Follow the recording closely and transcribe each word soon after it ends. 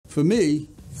For me,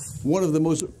 one of the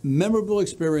most memorable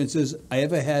experiences I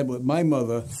ever had with my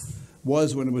mother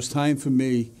was when it was time for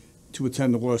me to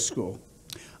attend law school.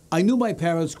 I knew my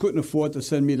parents couldn't afford to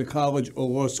send me to college or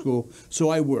law school, so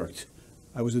I worked.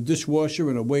 I was a dishwasher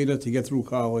and a waiter to get through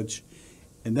college.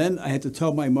 And then I had to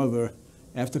tell my mother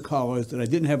after college that I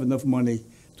didn't have enough money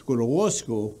to go to law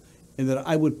school and that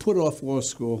I would put off law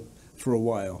school for a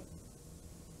while.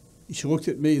 She looked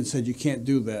at me and said, "You can't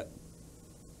do that."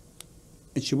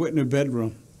 And she went in her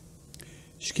bedroom.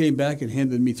 She came back and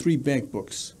handed me 3 bank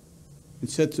books and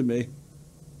said to me,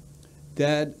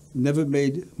 "Dad never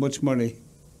made much money,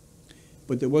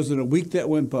 but there wasn't a week that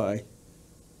went by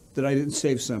that I didn't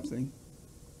save something."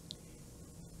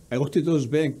 I looked at those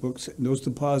bank books, and those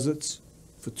deposits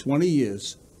for 20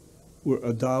 years were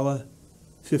 $1,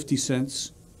 50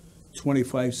 cents,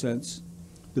 25 cents.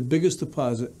 The biggest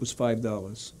deposit was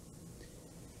 $5.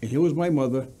 And here was my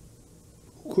mother,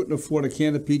 who couldn't afford a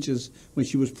can of peaches when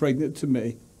she was pregnant to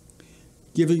me,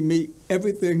 giving me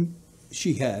everything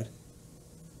she had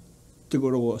to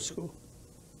go to law school.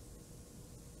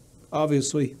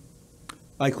 Obviously,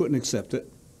 I couldn't accept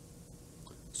it.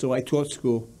 So I taught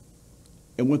school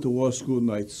and went to law school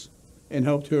nights and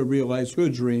helped her realize her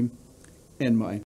dream and mine.